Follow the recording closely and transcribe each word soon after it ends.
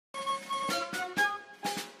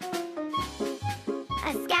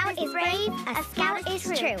A scout is brave, a scout is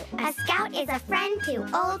true. A scout is a friend to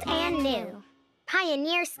old and new.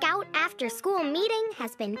 Pioneer Scout after-school meeting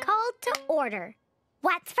has been called to order.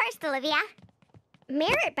 What's first, Olivia?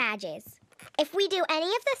 Merit badges. If we do any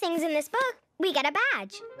of the things in this book, we get a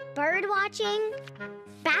badge. Bird watching,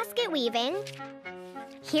 basket weaving.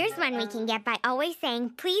 Here's one we can get by always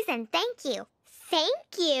saying please and thank you.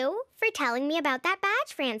 Thank you for telling me about that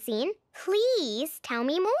badge, Francine. Please tell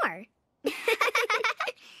me more.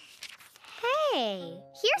 Hey,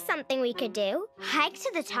 here's something we could do. Hike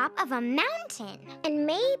to the top of a mountain. And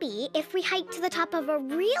maybe if we hike to the top of a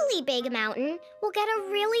really big mountain, we'll get a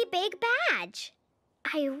really big badge.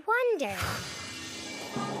 I wonder...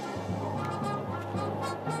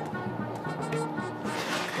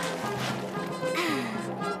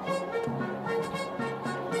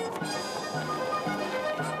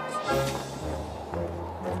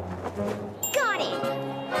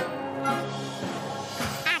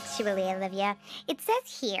 Actually, Olivia, it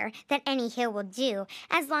says here that any hill will do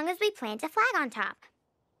as long as we plant a flag on top.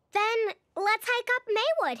 Then let's hike up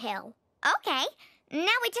Maywood Hill. Okay,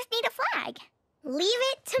 now we just need a flag. Leave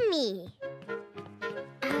it to me.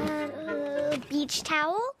 Beach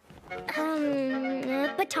towel,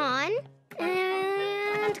 baton,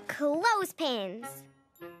 and clothespins.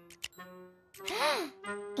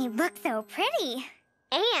 It looks so pretty.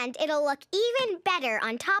 And it'll look even better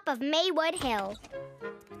on top of Maywood Hill.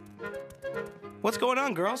 What's going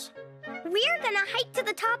on, girls? We're gonna hike to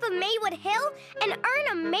the top of Maywood Hill and earn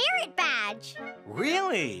a merit badge.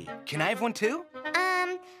 Really? Can I have one too?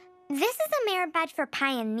 This is a merit badge for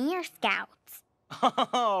Pioneer Scouts.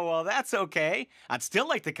 Oh, well, that's okay. I'd still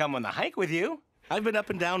like to come on the hike with you. I've been up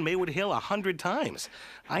and down Maywood Hill 100 times.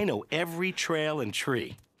 I know every trail and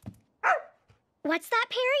tree. What's that,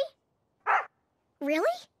 Perry?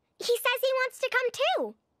 Really? He says he wants to come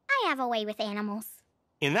too. I have a way with animals.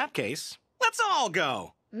 In that case, let's all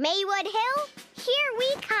go. Maywood Hill, here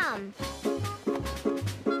we come.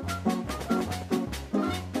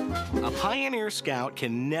 A Pioneer Scout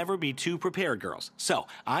can never be too prepared, girls. So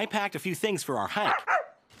I packed a few things for our hike.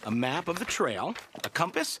 A map of the trail, a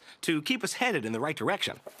compass to keep us headed in the right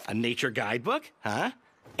direction, a nature guidebook,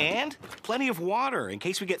 and plenty of water in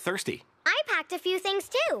case we get thirsty. I packed a few things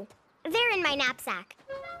too. They're in my knapsack.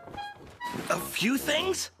 A few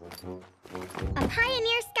things? A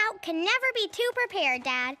Pioneer Scout can never be too prepared,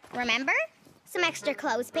 Dad. Remember? Some extra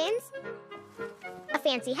clothespins, a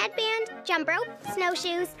fancy headband, jump rope,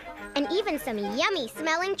 snowshoes, and even some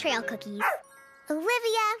yummy-smelling trail cookies.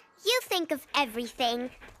 Olivia, you think of everything.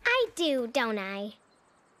 I do, don't I?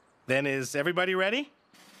 Then is everybody ready?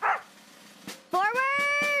 Forward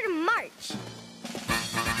march!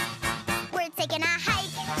 We're taking a hike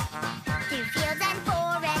through fields and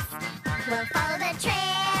forests. We'll follow the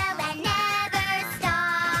trail and never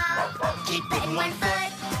stop. Keep putting one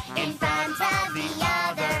foot in front of the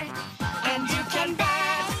other, and you can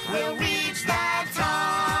bet we'll reach the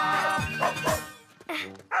top.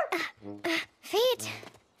 Feet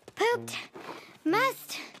pooped.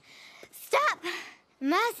 Must stop.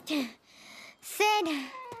 Must sit.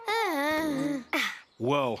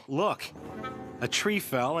 Whoa, look. A tree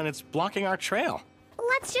fell and it's blocking our trail.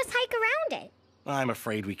 Let's just hike around it. I'm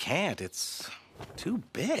afraid we can't. It's too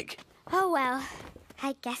big. Oh, well,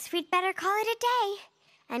 I guess we'd better call it a day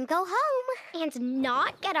and go home. And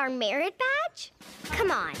not get our merit badge? Come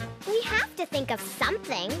on, we have to think of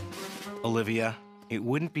something. Olivia, it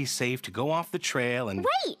wouldn't be safe to go off the trail and...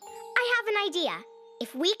 Wait, I have an idea.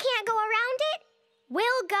 If we can't go around it,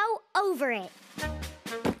 we'll go over it.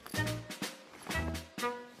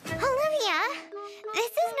 Olivia,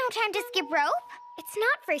 this is no time to skip rope. It's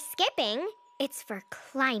not for skipping, it's for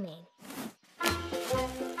climbing.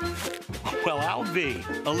 Well, I'll be.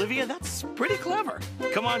 Olivia, that's pretty clever.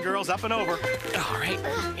 Come on, girls, up and over. All right,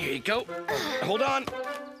 here you go. Hold on.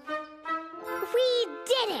 We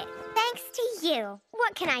did it, thanks to you.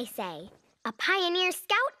 What can I say? A Pioneer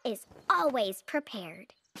Scout is always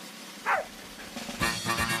prepared.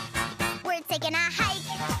 We're taking a hike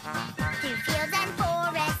through fields and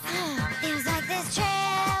forests. Feels like this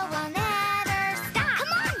trail will never stop.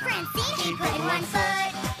 Come on, Francine. Keep putting one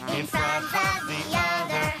foot in front of the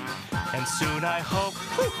other. And soon I hope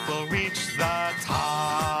we'll reach the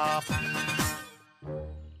top.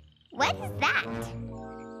 What is that?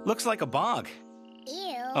 Looks like a bog.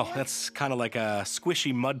 Ew. Oh, that's kind of like a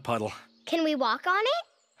squishy mud puddle. Can we walk on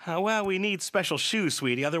it? Well, we need special shoes,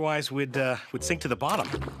 sweetie. Otherwise, we'd sink to the bottom.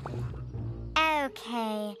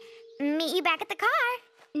 Okay. Meet you back at the car.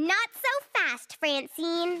 Not so fast,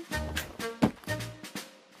 Francine.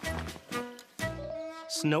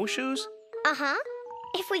 Snowshoes? Uh-huh.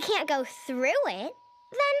 If we can't go through it,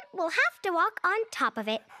 Then we'll have to walk on top of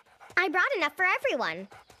it. I brought enough for everyone.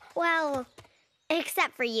 Well,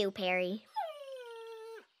 except for you, Perry.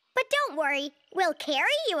 But don't worry, we'll carry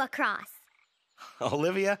you across.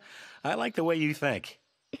 Olivia, I like the way you think.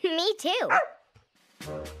 Me too.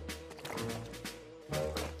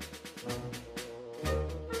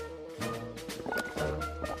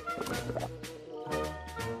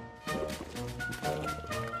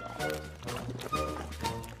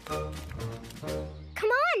 Come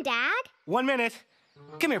on, Dad. 1 minute.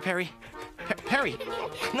 Come here, Perry. Perry.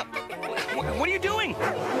 No. What are you doing?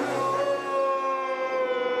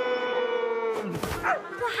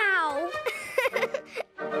 Wow.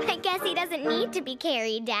 I guess he doesn't need to be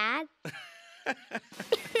carried, Dad.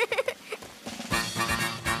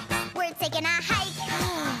 We're taking a hike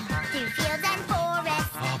through fields and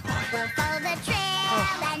forests. Oh, boy. We'll follow the trail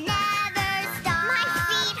and never stop. My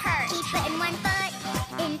feet hurt. Keep putting one foot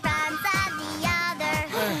in front of the other.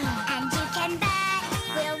 And you can bet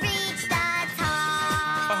we'll reach the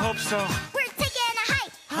top. I hope so. We're taking a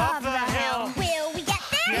hike. Up the hill. Will we get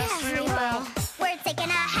there? Yes, we will. We're taking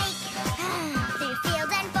a hike through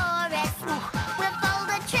fields and forests. We'll follow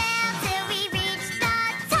the trail till we reach the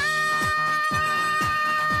top.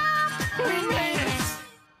 We made it.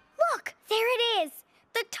 Look, there it is.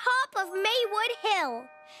 The top of Maywood Hill.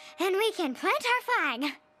 And we can plant our flag.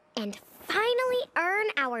 And finally earn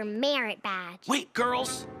our merit badge. Wait,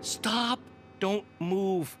 girls. Stop. Don't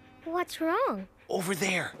move. What's wrong? Over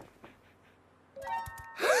there.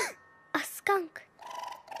 A skunk.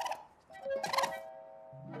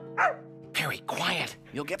 Perry, quiet.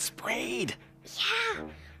 You'll get sprayed. Yeah,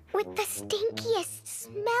 with the stinkiest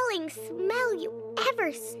smelling smell you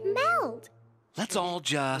ever smelled. Let's all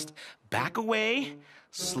just back away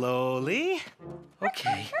slowly.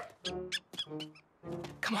 Okay.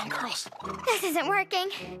 Come on, girls. This isn't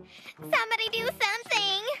working. Somebody do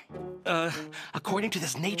something. According to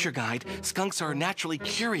this nature guide, skunks are naturally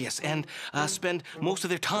curious and spend most of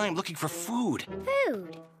their time looking for food.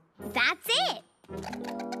 Food. That's it.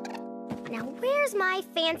 Now, where's my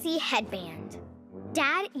fancy headband?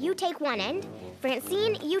 Dad, you take one end.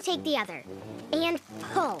 Francine, you take the other. And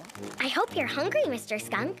pull. I hope you're hungry, Mr.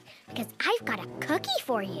 Skunk, because I've got a cookie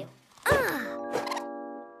for you. Ugh.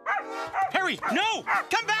 Perry, no!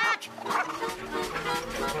 Come back!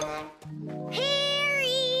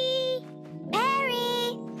 Harry!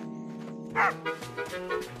 Perry!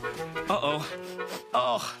 Uh-oh.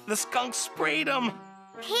 Oh, the skunk sprayed him.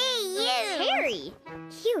 Hey, you! Harry,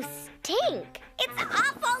 you stink. It's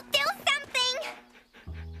awful! Do something!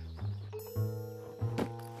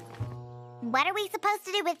 What are we supposed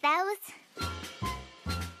to do with those?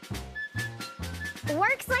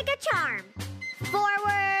 Works like a charm.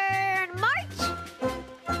 Forward march.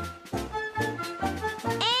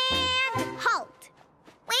 And halt.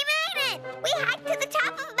 We made it! We hiked to the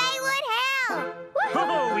top of Maywood Hill!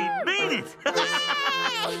 Oh, we made it!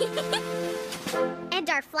 Yay! And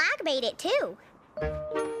our flag made it too.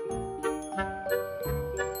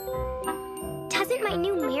 Doesn't my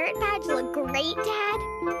new merit badge look great, Dad?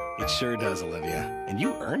 It sure does, Olivia. And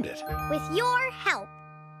you earned it. With your help.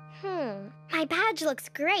 My badge looks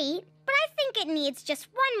great, but I think it needs just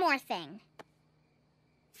one more thing.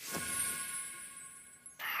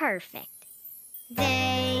 Perfect.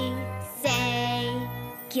 They say,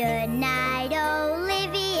 good night,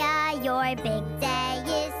 Olivia, your big day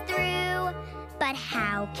is through. But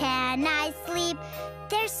how can I sleep?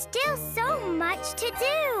 There's still so much to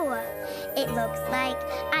do. It looks like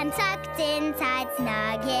I'm tucked in tight,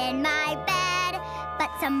 snug in my bed.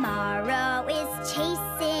 But tomorrow is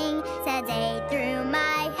chasing today through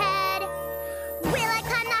my head. Will I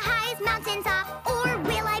climb the highest mountaintop, or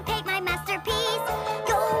will I paint my masterpiece?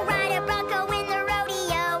 Go ride a bronco in the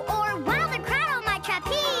rodeo, or wild and crowd on my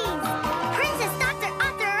trapeze? Princess, doctor,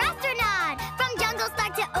 author, astronaut, from jungle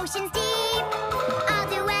stark to oceans deep. I'll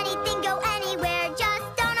do anything, go anywhere,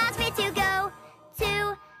 just don't ask me to go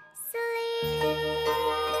to sleep.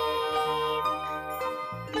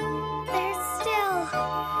 There's still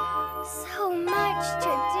so much to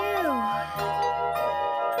do.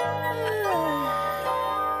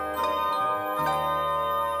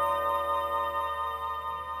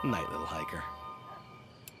 Night, little hiker.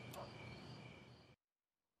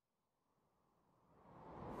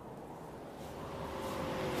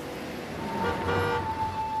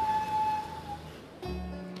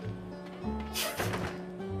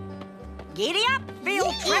 Giddy up,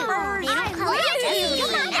 field trippers!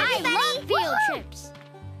 I love field trips.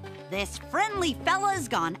 This friendly fella's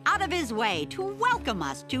gone out of his way to welcome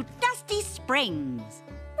us to Dusty Springs.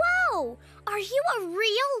 Whoa! Are you a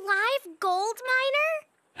real live gold miner?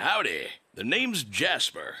 Howdy, the name's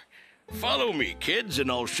Jasper. Follow me, kids, and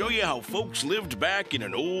I'll show you how folks lived back in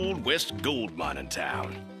an old west gold mining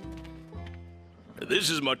town. This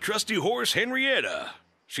is my trusty horse, Henrietta.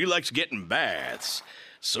 She likes getting baths,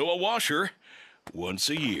 so I wash her once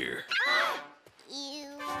a year.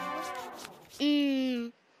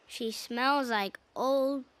 Ew. She smells like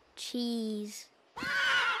old cheese.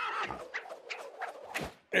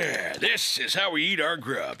 This is how we eat our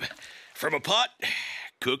grub. From a pot,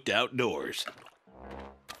 cooked outdoors.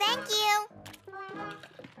 Thank you.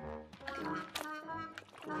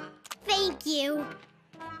 Thank you.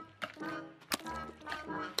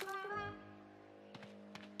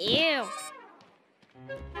 Ew.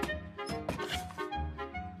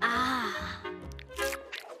 Ah.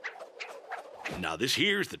 Now this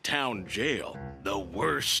here's the town jail. The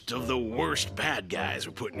worst of the worst bad guys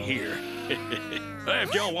are put in here.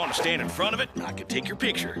 If y'all want to stand in front of it, I can take your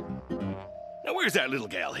picture. Now where's that little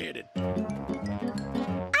gal headed? I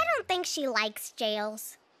don't think she likes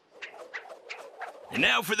jails. And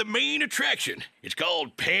now for the main attraction. It's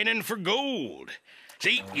called panning for gold.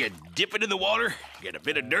 See, you dip it in the water, get a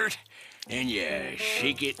bit of dirt, and you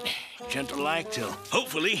shake it gentle-like till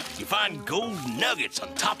hopefully you find gold nuggets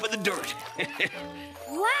on top of the dirt.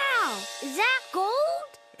 Wow, is that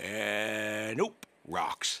gold? Nope,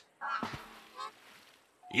 rocks.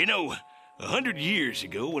 You know, 100 years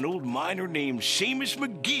ago, an old miner named Seamus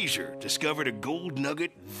McGeezer discovered a gold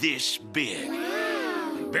nugget this big.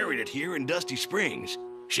 He buried it here in Dusty Springs.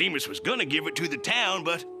 Seamus was gonna give it to the town,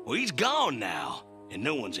 but, well, he's gone now, and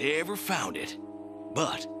no one's ever found it.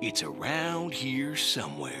 But it's around here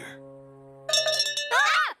somewhere.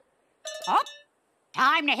 Oh,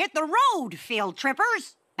 time to hit the road, field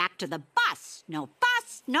trippers. Back to the bus. No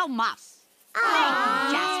fuss, no muss. Thank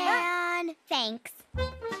you, Jasper. And thanks.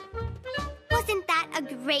 Wasn't that a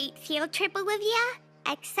great field trip, Olivia?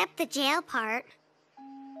 Except the jail part.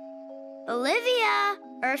 Olivia!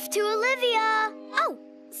 Earth to Olivia! Oh,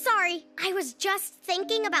 sorry. I was just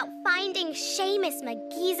thinking about finding Seamus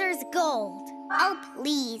McGeezer's gold. Oh,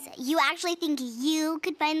 please. You actually think you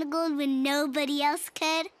could find the gold when nobody else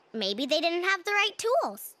could? Maybe they didn't have the right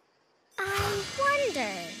tools. I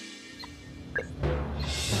wonder.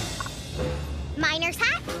 Miner's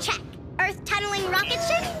hat? Check. Earth tunneling rocket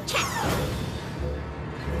ship? Check.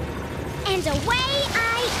 And away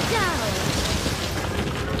I go.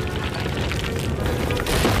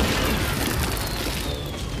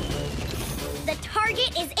 The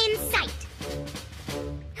target is in sight.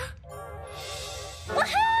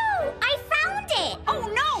 Woohoo! I found it! Oh,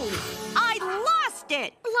 no! I lost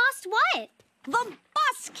it! Lost what? The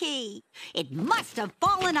bus key! It must have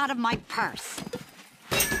fallen out of my purse.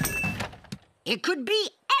 It could be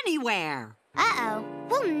anywhere. Uh-oh.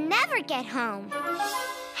 We'll never get home.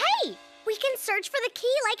 Hey! We can search for the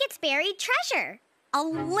key like it's buried treasure.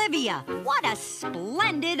 Olivia, what a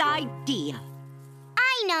splendid idea.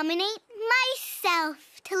 I nominate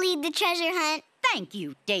myself to lead the treasure hunt. Thank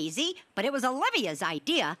you, Daisy, but it was Olivia's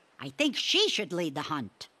idea. I think she should lead the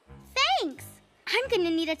hunt. Thanks. I'm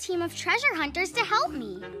gonna need a team of treasure hunters to help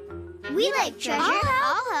me. We like treasure.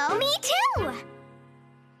 I'll help. Me too.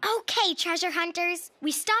 Okay, treasure hunters.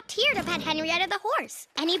 We stopped here to pet Henrietta the horse.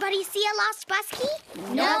 Anybody see a lost bus key?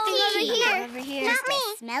 Nothing over here. Not Just me.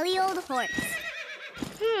 a smelly old horse.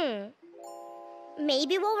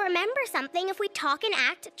 Maybe we'll remember something if we talk and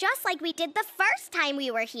act just like we did the first time we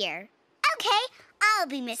were here. Okay, I'll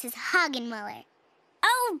be Mrs. Hagenmuller.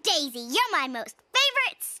 Oh, Daisy, you're my most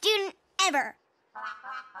favorite student ever.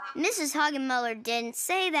 Mrs. Hagenmuller didn't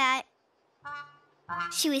say that.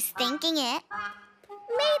 She was thinking it.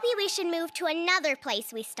 Maybe we should move to another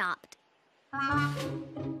place we stopped.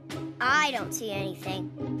 I don't see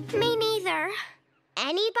anything. Me neither.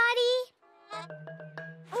 Anybody?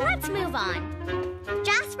 Let's move on.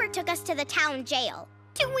 Jasper took us to the town jail.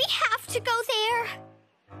 Do we have to go there?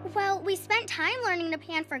 Well, we spent time learning to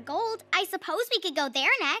pan for gold. I suppose we could go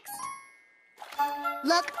there next.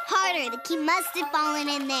 Look harder. The key must have fallen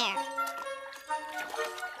in there.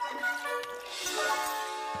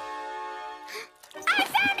 I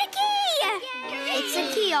found a key! It's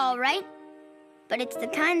a key, all right. But it's the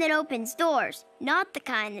kind that opens doors, not the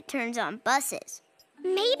kind that turns on buses.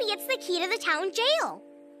 Maybe it's the key to the town jail.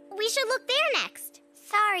 We should look there next.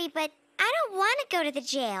 Sorry, but I don't want to go to the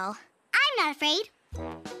jail. I'm not afraid.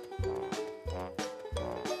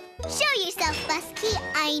 Show yourself, Busky.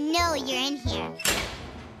 I know you're in here.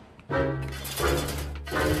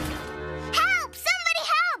 Help! Somebody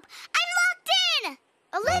help! I'm locked in!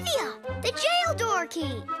 Olivia, the jail door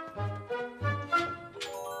key.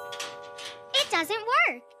 It doesn't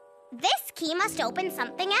work. This key must open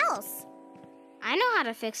something else. I know how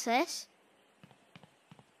to fix this.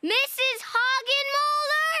 Mrs.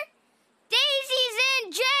 Hoggenmuller! Daisy's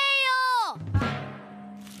in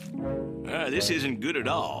jail! This isn't good at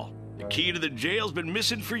all. The key to the jail's been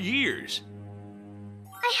missing for years.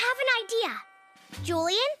 I have an idea.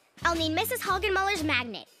 Julian, I'll need Mrs. Hoggenmuller's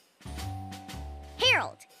magnet.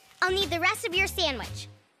 Harold, I'll need the rest of your sandwich.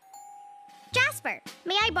 Jasper,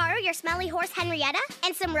 may I borrow your smelly horse Henrietta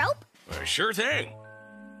and some rope? Sure thing.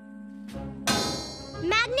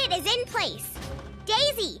 Magnet is in place.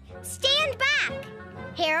 Daisy, stand back.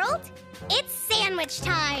 Harold, it's sandwich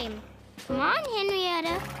time. Come on,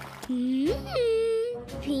 Henrietta.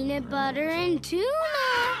 Peanut butter and tuna.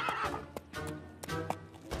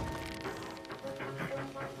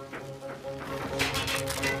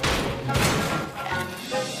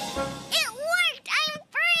 It worked! I'm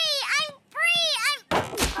free!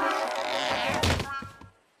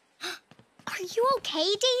 Are you okay,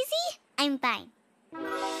 Daisy? I'm fine.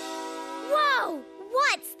 Whoa!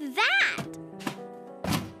 What's that?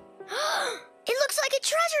 It looks like a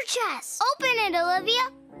treasure chest. Open it, Olivia.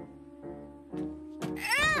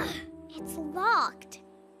 Ugh, it's locked.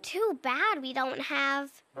 Too bad we don't have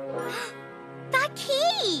the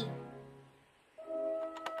key.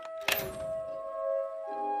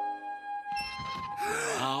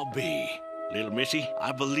 I'll be. Little Missy,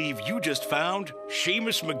 I believe you just found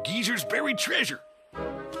Seamus McGeezer's buried treasure.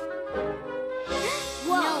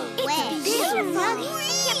 Whoa, way. beautiful. I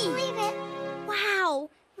can't believe it. Wow,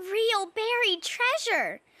 real buried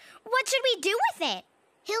treasure. What should we do with it?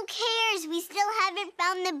 Who cares? We still haven't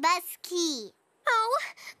found the bus key. Oh,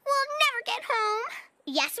 we'll never get home.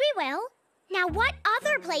 Yes, we will. Now, what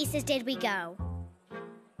other places did we go?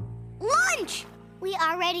 Lunch! We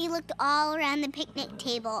already looked all around the picnic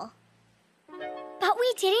table. But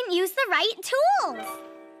we didn't use the right tools.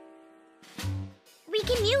 We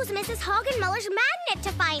can use Mrs. Hoggenmuller's magnet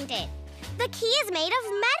to find it. The key is made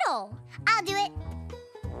of metal. I'll do it.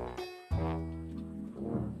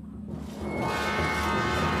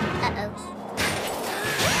 Uh-oh.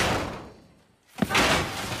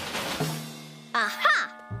 Aha!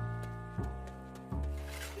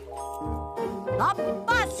 The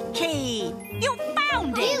bus key! You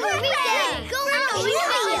found it!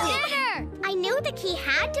 I knew the key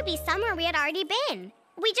had to be somewhere we had already been.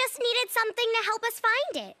 We just needed something to help us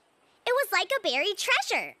find it. It was like a buried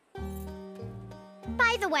treasure.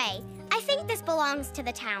 By the way, I think this belongs to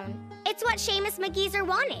the town. It's what Seamus McGeezer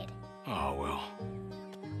wanted. Oh, well.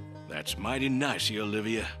 That's mighty nice of you,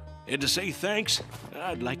 Olivia. And to say thanks,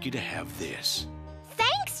 I'd like you to have this.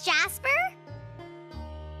 Thanks, Jasper.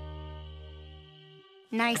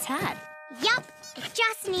 Nice hat. Yup, it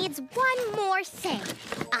just needs one more thing.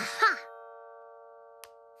 Aha!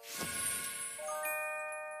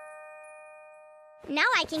 Now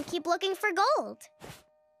I can keep looking for gold.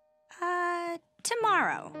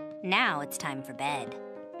 Tomorrow. Now it's time for bed.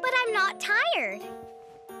 But I'm not tired.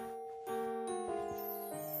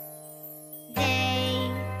 They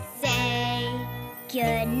say,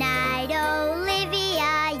 good night,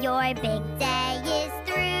 Olivia, your big day is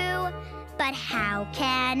through. But how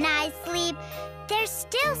can I sleep? There's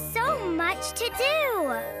still so much to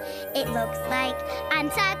do. It looks like I'm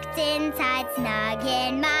tucked inside, snug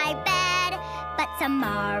in my bed. But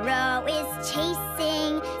tomorrow is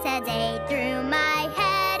chasing today through my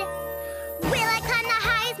head. Will I climb the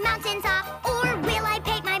highest mountaintop, or will I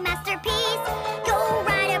paint my masterpiece? Go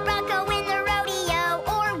ride a bronco in the rodeo,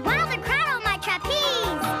 or wild and crowd on my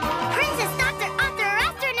trapeze. Princess, doctor, author,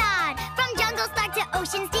 astronaut, from jungle start to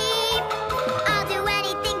oceans deep. I'll do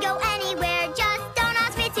anything, go anywhere, just don't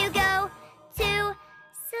ask me to go to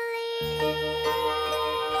sleep.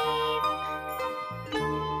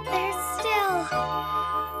 There's still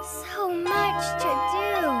so much to do.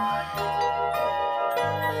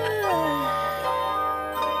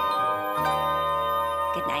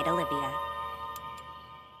 Good night, Olivia.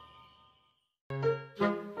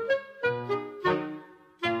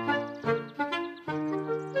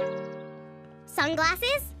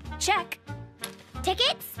 Sunglasses? Check.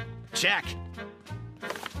 Tickets? Check.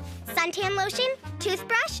 Suntan lotion?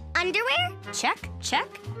 Toothbrush? Underwear? Check, check,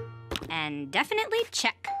 and definitely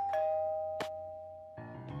check.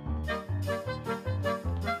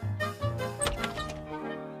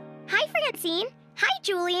 Hi, Francine. Hi,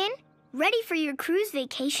 Julian. Ready for your cruise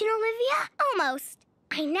vacation, Olivia? Almost.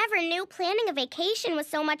 I never knew planning a vacation was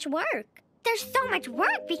so much work. There's so much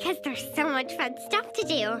work because there's so much fun stuff to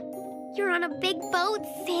do. You're on a big boat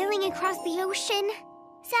sailing across the ocean.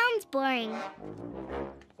 Sounds boring.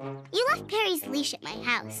 You left Perry's leash at my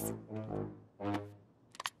house.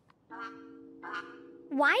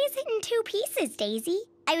 Why is it in two pieces, Daisy?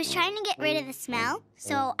 I was trying to get rid of the smell,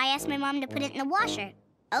 so I asked my mom to put it in the washer.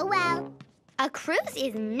 Oh well. A cruise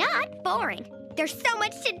is not boring. There's so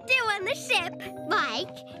much to do on the ship,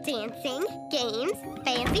 like dancing, games,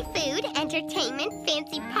 fancy food, entertainment,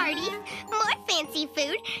 fancy parties, more fancy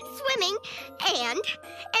food, swimming, and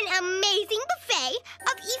an amazing buffet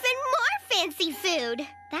of even more fancy food.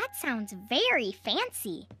 That sounds very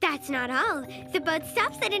fancy. That's not all. The boat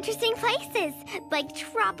stops at interesting places, like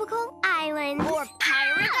tropical islands. Or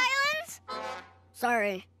pirate islands?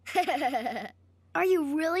 Sorry. Are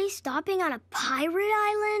you really stopping on a pirate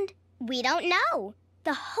island? We don't know.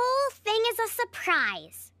 The whole thing is a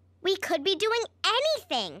surprise. We could be doing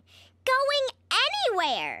anything, going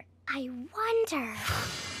anywhere. I wonder.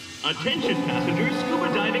 Attention passengers,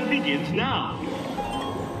 scuba diving begins now.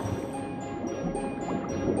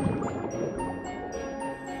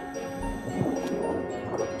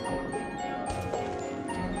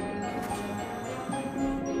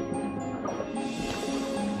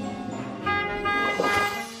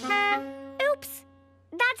 Oops.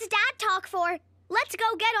 That's Dad talk for. Let's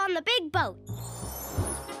go get on the big boat.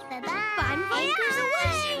 Bye-bye. Fun anchors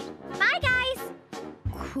away. Bye, guys.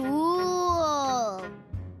 Cool.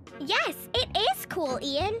 Yes, it is cool,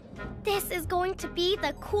 Ian. This is going to be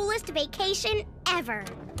the coolest vacation ever.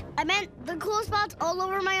 I meant the cool spots all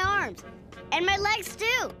over my arms. And my legs,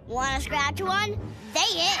 too. Want to scratch one? They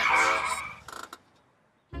itch.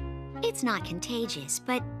 It's not contagious,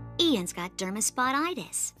 but Ian's got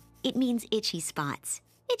dermaspottitis. It means itchy spots.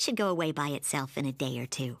 It should go away by itself in a day or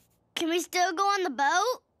two. Can we still go on the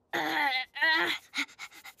boat?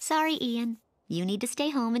 Sorry, Ian. You need to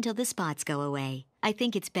stay home until the spots go away. I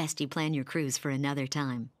think it's best you plan your cruise for another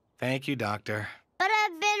time. Thank you, Doctor. But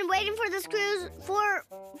I've been waiting for this cruise for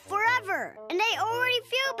forever, and I already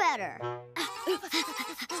feel better.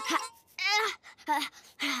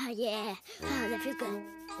 Yeah, that feels good.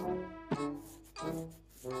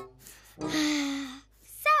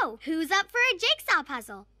 So, who's up for a jigsaw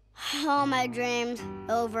puzzle? All my dreams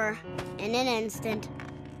over in an instant.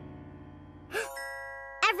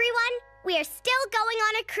 Everyone, we are still going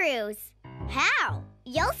on a cruise. How?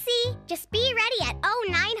 You'll see. Just be ready at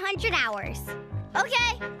 0900 hours.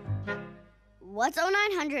 Okay. What's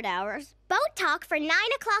 0900 hours? Boat talk for 9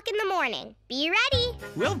 o'clock in the morning. Be ready.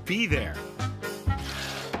 We'll be there.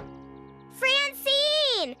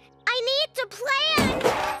 Francine, I need to plan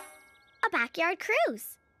a backyard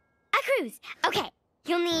cruise. A cruise. Okay,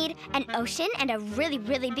 you'll need an ocean and a really,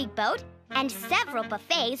 really big boat, and several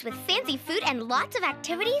buffets with fancy food and lots of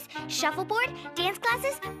activities, shuffleboard, dance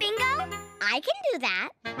classes, bingo. I can do that.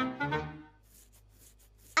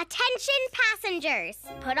 Attention passengers,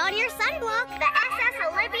 put on your sunblock. The SS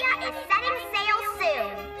Olivia is setting sail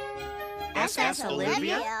soon. SS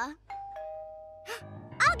Olivia?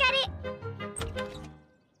 I'll get it.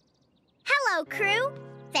 Hello, crew.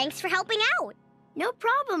 Thanks for helping out. No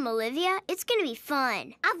problem, Olivia. It's gonna be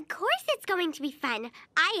fun. Of course it's going to be fun.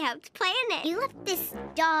 I helped plan it. You left this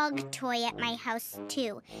dog toy at my house,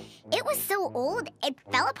 too. It was so old, it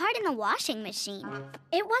fell apart in the washing machine.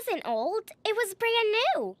 It wasn't old. It was brand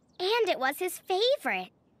new. And it was his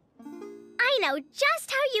favorite. I know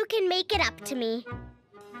just how you can make it up to me.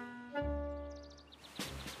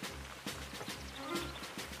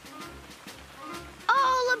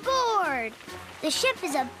 All aboard! The ship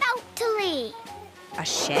is about to leave. A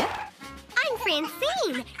ship? I'm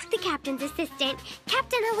Francine, the captain's assistant.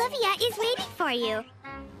 Captain Olivia is waiting for you.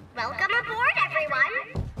 Welcome aboard,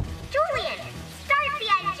 everyone. Julian, start the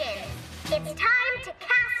engine. It's time to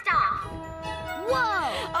cast off.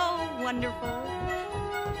 Whoa! Oh, wonderful.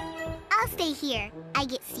 I'll stay here. I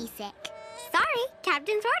get seasick. Sorry,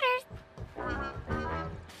 captain's orders.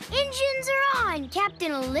 Engines are on,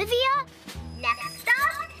 Captain Olivia. Next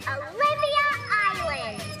stop, Olivia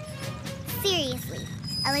Island. Seriously,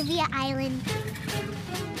 Olivia Island.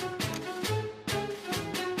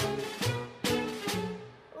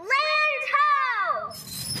 Land ho!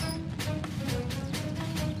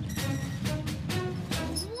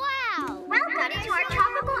 Wow! Welcome to our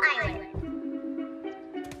tropical island.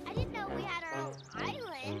 I didn't know we had our own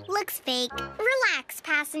island. Looks fake. Relax,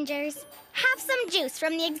 passengers. Have some juice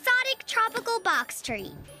from the exotic tropical box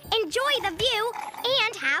tree. Enjoy the view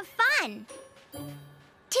and have fun.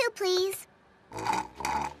 2, please.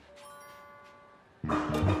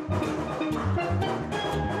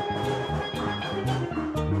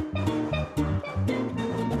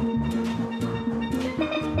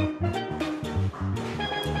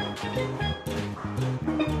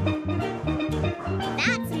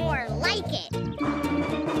 That's more like it.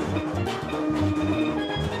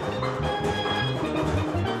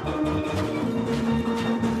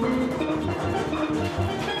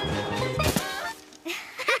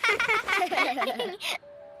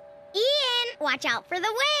 out for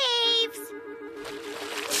the waves.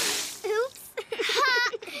 Oops.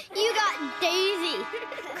 Ha! You got Daisy.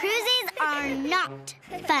 Cruises are not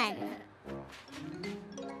fun.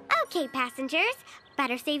 Okay, passengers,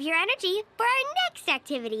 better save your energy for our next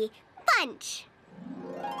activity, lunch.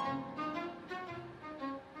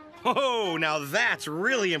 Oh, now that's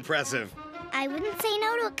really impressive. I wouldn't say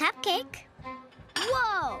no to a cupcake.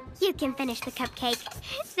 Whoa! You can finish the cupcake.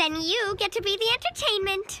 Then you get to be the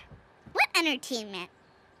entertainment. What entertainment?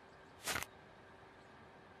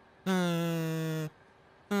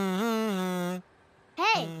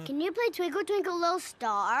 Hey, can you play Twinkle Twinkle Little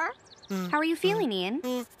Star? How are you feeling, Ian?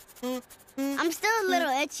 I'm still a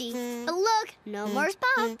little itchy, but look, no more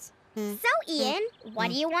spots. So, Ian, what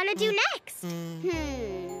do you want to do next?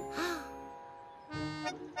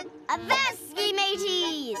 Avast, ye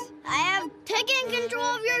mateys! I have taken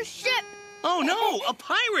control of your ship. Oh, no, a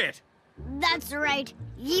pirate! That's right.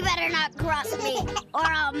 Ye better not cross me, or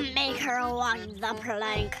I'll make her walk the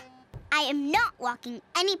plank. I am not walking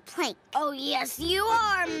any plank. Oh, yes, you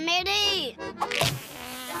are, matey.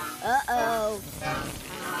 Uh-oh.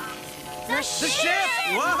 The ship!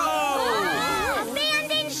 Whoa!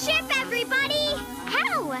 Abandon ship, everybody!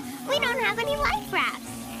 How? We don't have any life rafts.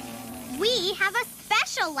 We have a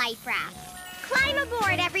special life raft. Climb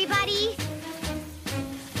aboard, everybody.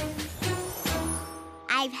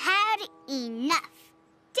 I've had enough.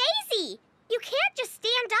 Daisy, you can't just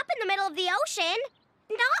stand up in the middle of the ocean.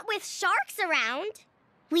 Not with sharks around.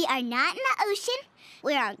 We are not in the ocean.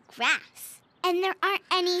 We're on grass. And there aren't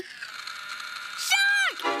any...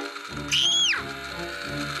 Shark!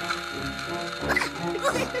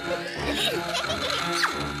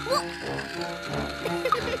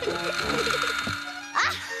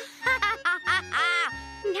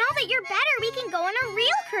 Now that you're better, we can go on a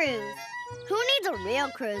real cruise. Who needs a real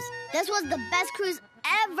cruise? This was the best cruise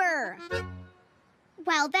ever.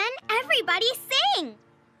 Well then, everybody sing!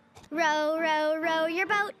 Row, row, row your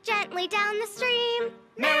boat gently down the stream.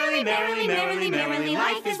 Merrily, merrily, merrily, merrily,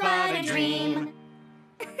 life is but a dream.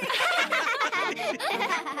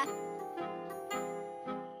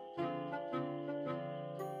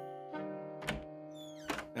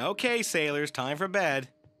 Okay, sailors, time for bed.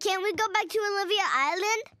 Can't we go back to Olivia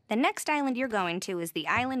Island? The next island you're going to is the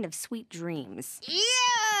Island of Sweet Dreams.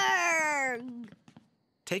 Yeah!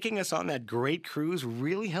 Taking us on that great cruise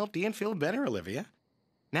really helped Ian feel better, Olivia.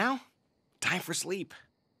 Now, time for sleep.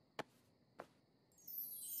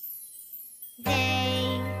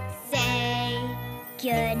 They say,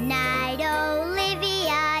 good night,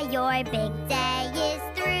 Olivia, your big day is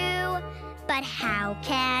through. But how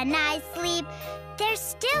can I sleep? There's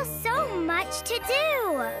still so much to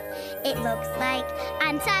do. It looks like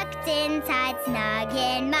I'm tucked inside, snug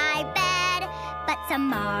in my bed. But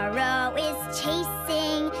tomorrow is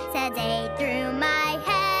chasing today through my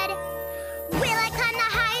head. Will I climb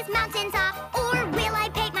the highest mountain top, or will I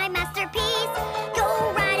paint my masterpiece?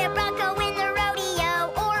 Go ride a bronco in the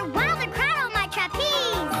rodeo, or wild and crowd on my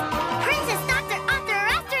trapeze. Princess, doctor, author,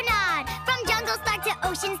 astronaut, from jungle stark to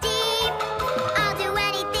oceans deep. I'll do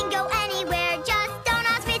anything, go anywhere, just don't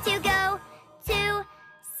ask me to go to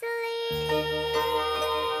sleep.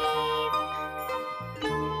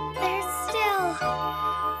 There's still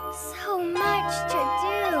so much to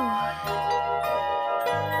do.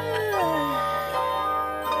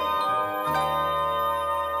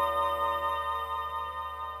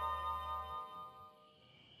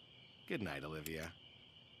 Good night, Olivia.